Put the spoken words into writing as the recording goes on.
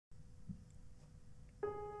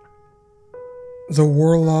The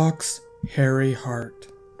Warlock's Hairy Heart.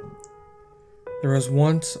 There was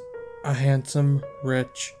once a handsome,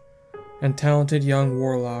 rich, and talented young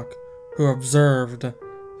warlock who observed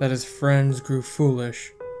that his friends grew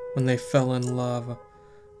foolish when they fell in love,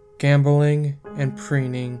 gambling and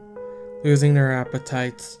preening, losing their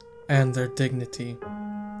appetites and their dignity.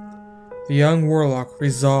 The young warlock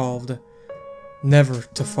resolved never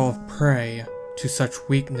to fall prey to such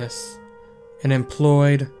weakness, and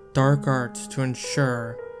employed dark arts to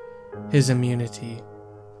ensure his immunity.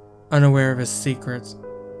 Unaware of his secrets,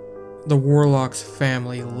 the warlock's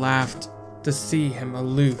family laughed to see him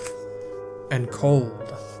aloof and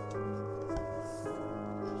cold.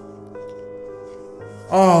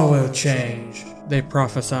 "All will change," they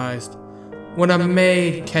prophesied, "when a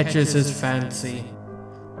maid catches his fancy."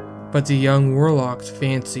 But the young warlock's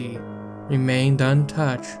fancy remained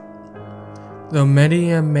untouched, though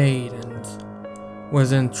many a maiden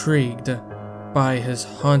was intrigued by his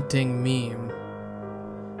haunting mien,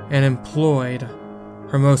 and employed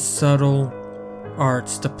her most subtle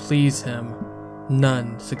arts to please him.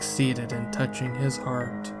 None succeeded in touching his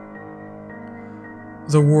heart.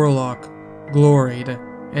 The warlock gloried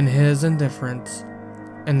in his indifference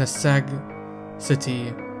and the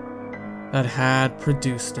sagacity that had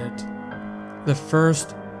produced it. The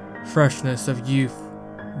first freshness of youth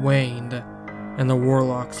waned, and the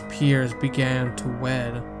warlock's peers began to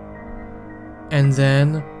wed, and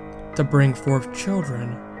then to bring forth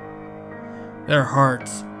children. "Their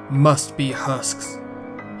hearts must be husks,"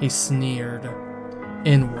 he sneered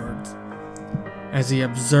inwards, as he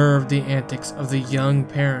observed the antics of the young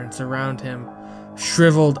parents around him,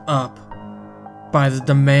 shriveled up by the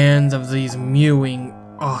demands of these mewing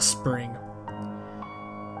offspring.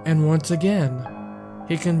 And once again,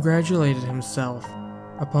 he congratulated himself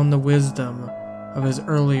upon the wisdom of his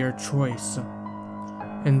earlier choice.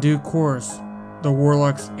 In due course, the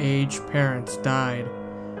warlock's aged parents died.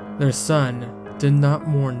 Their son did not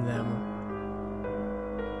mourn them.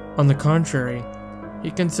 On the contrary,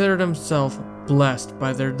 he considered himself blessed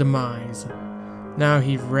by their demise. Now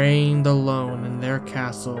he reigned alone in their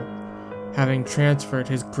castle, having transferred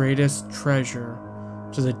his greatest treasure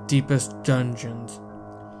to the deepest dungeons.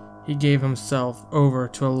 He gave himself over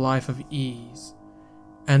to a life of ease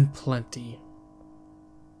and plenty,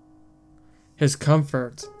 his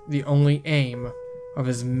comfort the only aim of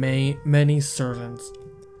his many servants.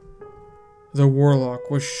 The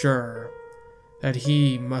warlock was sure that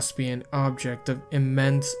he must be an object of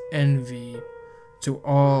immense envy to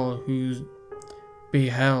all who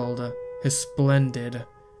beheld his splendid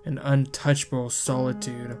and untouchable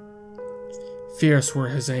solitude. Fierce were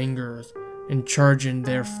his angers, and charging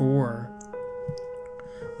therefore,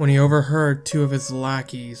 when he overheard two of his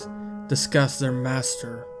lackeys discuss their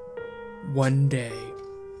master one day.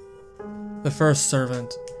 The first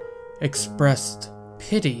servant expressed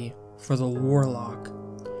pity for the warlock,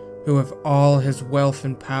 who with all his wealth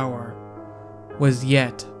and power was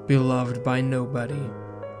yet beloved by nobody.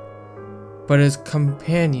 But his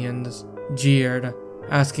companions jeered,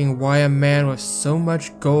 asking why a man with so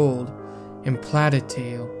much gold and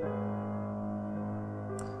platitude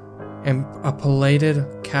and a palated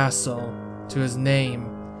castle to his name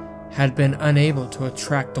had been unable to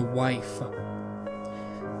attract a wife.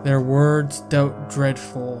 Their words dealt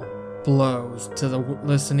dreadful blows to the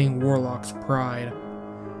listening warlock's pride.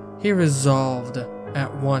 He resolved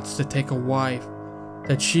at once to take a wife,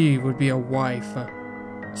 that she would be a wife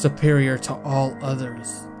superior to all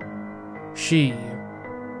others. She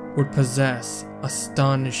would possess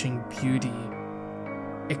astonishing beauty,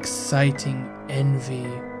 exciting envy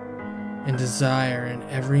and desire in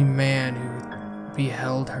every man who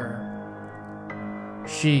beheld her.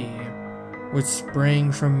 She would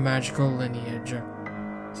spring from magical lineage,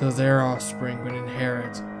 so their offspring would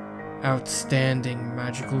inherit outstanding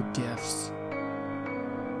magical gifts.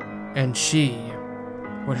 And she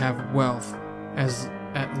would have wealth as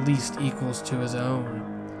at least equals to his own,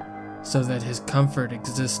 so that his comfort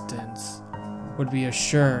existence would be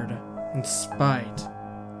assured in spite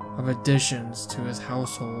of additions to his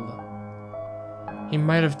household. He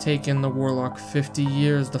might have taken the warlock 50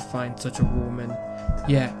 years to find such a woman,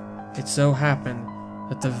 yet it so happened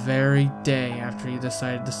that the very day after he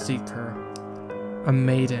decided to seek her, a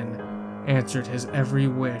maiden answered his every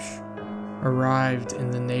wish, arrived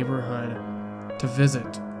in the neighborhood to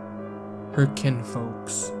visit her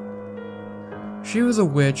kinfolks. She was a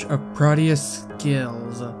witch of prodigious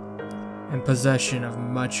skills and possession of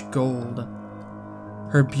much gold.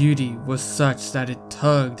 Her beauty was such that it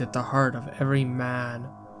tugged at the heart of every man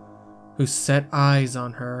who set eyes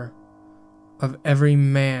on her, of every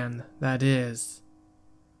man, that is,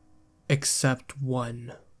 except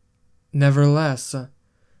one. Nevertheless,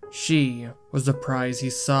 she was the prize he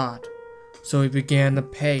sought, so he began to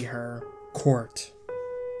pay her court.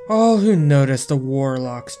 All who noticed the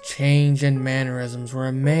warlock's change and mannerisms were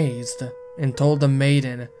amazed, and told the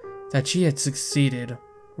maiden that she had succeeded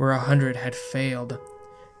where 100 had failed.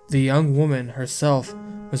 The young woman herself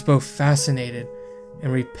was both fascinated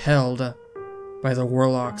and repelled by the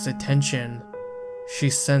warlock's attention. She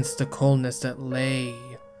sensed the coldness that lay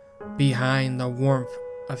behind the warmth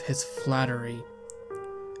of his flattery,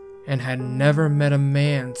 and had never met a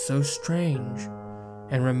man so strange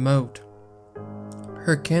and remote.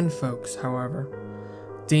 Her kinfolks, however,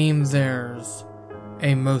 deemed theirs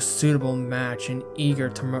a most suitable match and eager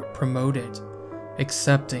to promote it,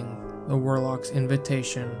 accepting the warlock's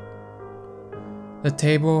invitation. The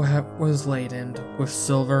table was laden with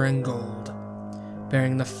silver and gold,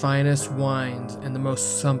 bearing the finest wines and the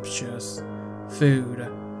most sumptuous food.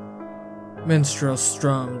 Minstrels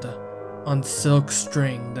strummed on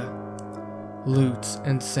silk-stringed lutes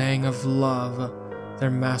and sang of love their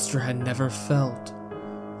master had never felt.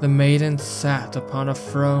 The maiden sat upon a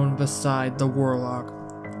throne beside the warlock,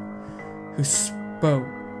 who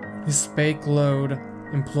spake low,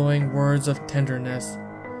 employing words of tenderness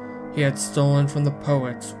he had stolen from the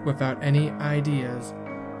poets without any ideas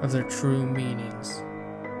of their true meanings.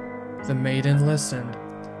 The maiden listened,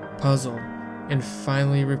 puzzled, and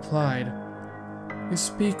finally replied, "You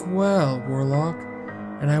speak well, Warlock,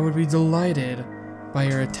 and I would be delighted by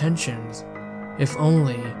your attentions, if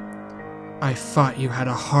only I thought you had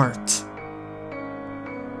a heart."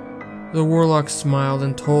 The Warlock smiled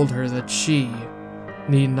and told her that she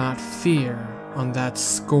need not fear on that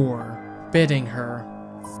score. Bidding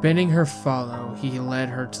her follow, he led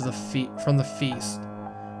her to from the feast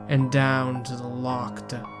and down to the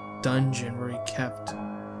locked dungeon where he kept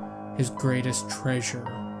his greatest treasure.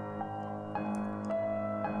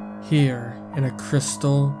 Here, in a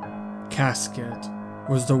crystal casket,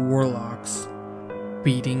 was the Warlock's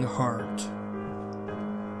beating heart.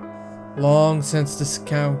 Long since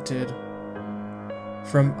discounted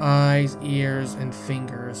from eyes, ears, and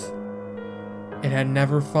fingers, it had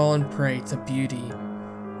never fallen prey to beauty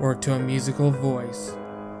or to a musical voice.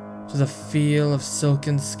 To the feel of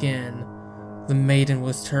silken skin, the maiden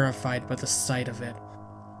was terrified by the sight of it,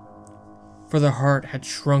 for the heart had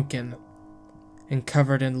shrunken and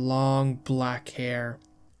covered in long black hair.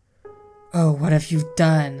 "Oh, what have you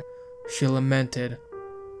done?" she lamented.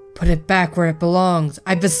 "Put it back where it belongs,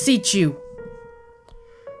 I beseech you!"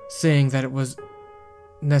 Saying that it was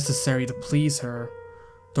necessary to please her,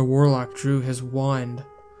 the warlock drew his wand,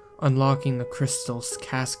 unlocking the crystal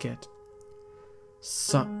casket,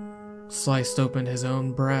 sliced open his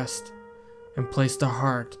own breast, and placed the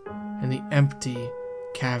heart in the empty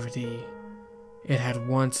cavity it had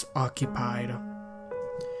once occupied.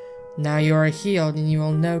 "Now you are healed, and you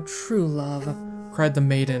will know true love," cried the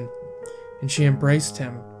maiden, and she embraced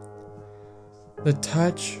him. The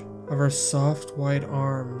touch of her soft white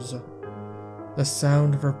arms, the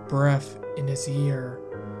sound of her breath in his ear,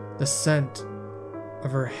 the scent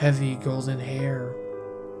of her heavy golden hair,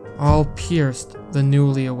 all pierced the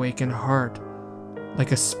newly awakened heart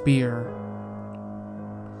like a spear.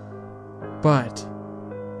 But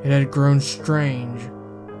it had grown strange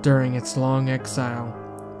during its long exile,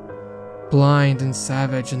 blind and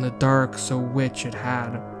savage in the dark, so which it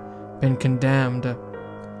had been condemned,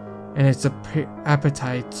 and its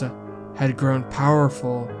appetites had grown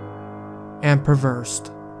powerful and perverse.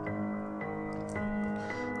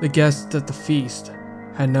 The guests at the feast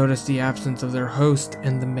had noticed the absence of their host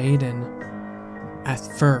and the maiden. At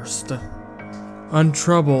first,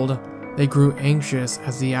 untroubled, they grew anxious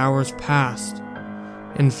as the hours passed,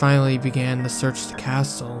 and finally began to search the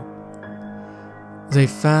castle. They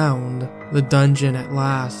found the dungeon at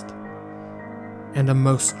last, and a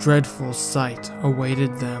most dreadful sight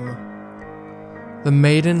awaited them. The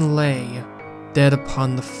maiden lay dead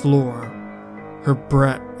upon the floor, her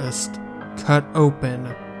breast cut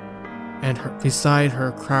open, and beside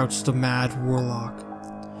her crouched the mad warlock,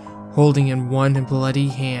 holding in one bloody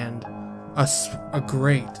hand a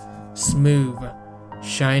great, smooth,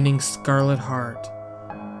 shining scarlet heart,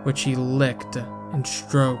 which he licked and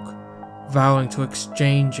stroked, vowing to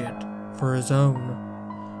exchange it for his own.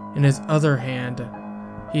 In his other hand,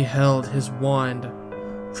 he held his wand,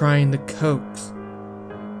 trying to coax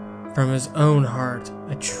from his own heart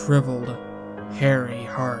a shriveled, hairy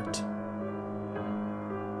heart.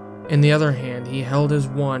 In the other hand, he held his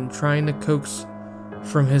wand, trying to coax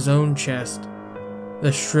from his own chest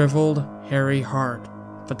the shriveled, hairy heart,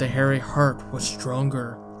 but the hairy heart was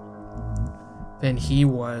stronger than he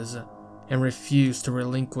was, and refused to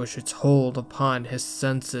relinquish its hold upon his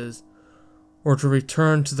senses, or to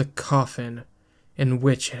return to the coffin in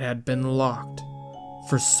which it had been locked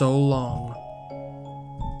for so long.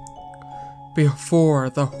 Before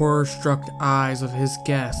the horror-struck eyes of his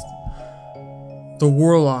guest, the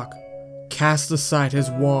warlock cast aside his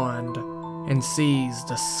wand and seized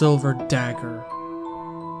a silver dagger.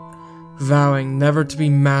 Vowing never to be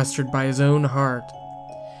mastered by his own heart,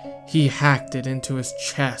 he hacked it into his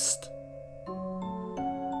chest.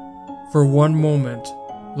 For one moment,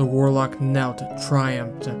 the warlock knelt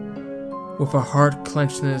triumphed, with a heart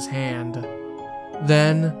clenched in his hand.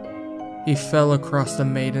 Then, he fell across the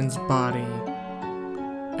maiden's body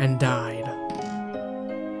and died.